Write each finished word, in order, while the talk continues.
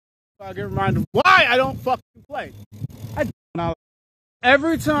I get reminded why I don't fucking play.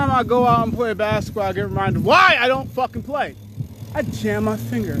 Every time I go out and play basketball, I get reminded why I don't fucking play. I jam my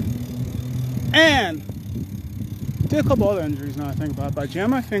finger. And did a couple other injuries now I think about it, but I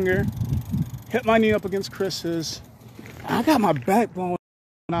jammed my finger, hit my knee up against Chris's. I got my backbone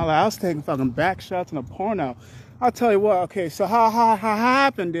out. I was taking fucking back shots in a porno. I'll tell you what, okay, so how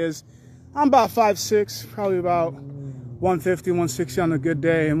happened is I'm about 5'6", probably about 150, 160 on a good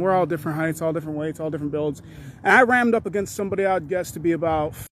day, and we're all different heights, all different weights, all different builds. And I rammed up against somebody I'd guess to be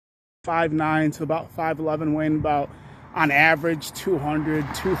about 5'9" to about 5'11", weighing about, on average, 200,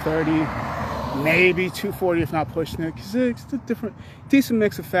 230, maybe 240 if not pushing it, because it's a different, decent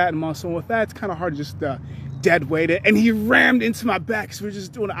mix of fat and muscle. With that, it's kind of hard to just dead weight it. And he rammed into my back, so we're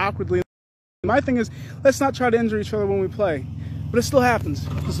just doing it awkwardly. My thing is, let's not try to injure each other when we play. But it still happens,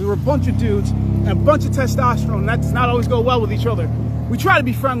 because we're a bunch of dudes and a bunch of testosterone, and that does not always go well with each other. We try to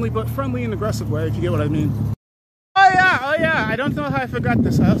be friendly, but friendly in an aggressive way, if you get what I mean. Oh yeah, I don't know how I forgot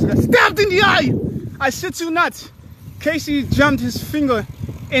this. I also got stabbed in the eye! I shit you not. Casey jammed his finger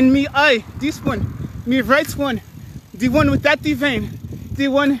in me eye. This one, me right one. The one with that the vein. I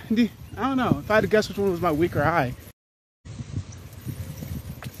don't know, if I had to guess which one was my weaker eye.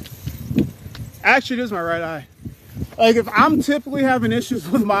 Actually, it is my right eye. Like, if I'm typically having issues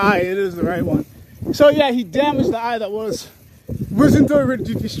with my eye, it is the right one. So yeah, he damaged the eye that wasn't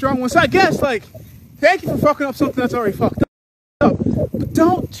already the strong one. So I guess, like, thank you for fucking up something that's already fucked up. But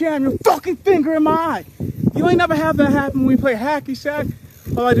don't jam your fucking finger in my eye. You ain't never have that happen when we play hacky sack.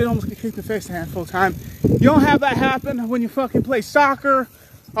 Oh, I did almost get kicked in the face a handful of times. You don't have that happen when you fucking play soccer.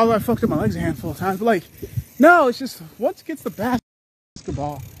 Although I fucked up my legs a handful of times. But like, no, it's just, once it gets the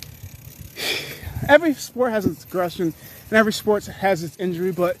basketball, every sport has its aggression, and every sport has its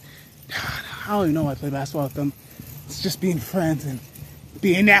injury, but I don't even know why I play basketball with them. It's just being friends and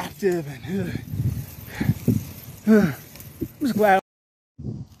being active, and I'm just glad.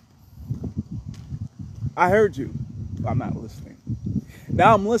 I heard you. I'm not listening.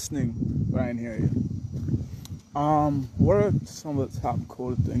 Now I'm listening, but I didn't hear you. What are some of the top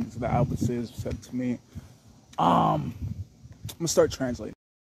cool things that Albert has said to me? I'm gonna start translating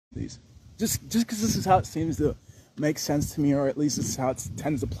these. Just because this is how it seems to make sense to me, or at least this is how it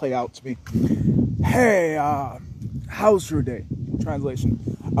tends to play out to me. Hey, how's your day? Translation.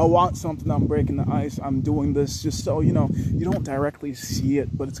 I want something, I'm breaking the ice, I'm doing this just so, you know, you don't directly see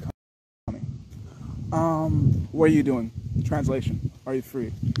it, but it's coming. What are you doing? Translation. Are you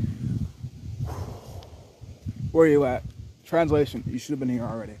free? Where are you at? Translation. You should have been here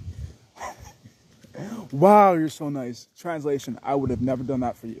already. Wow, you're so nice. Translation. I would have never done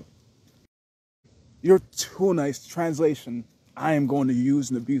that for you. You're too nice. Translation. I am going to use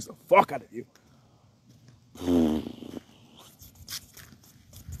and abuse the fuck out of you.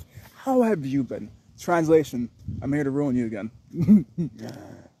 How have you been? Translation. I'm here to ruin you again.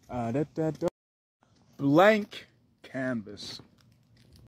 Blank canvas.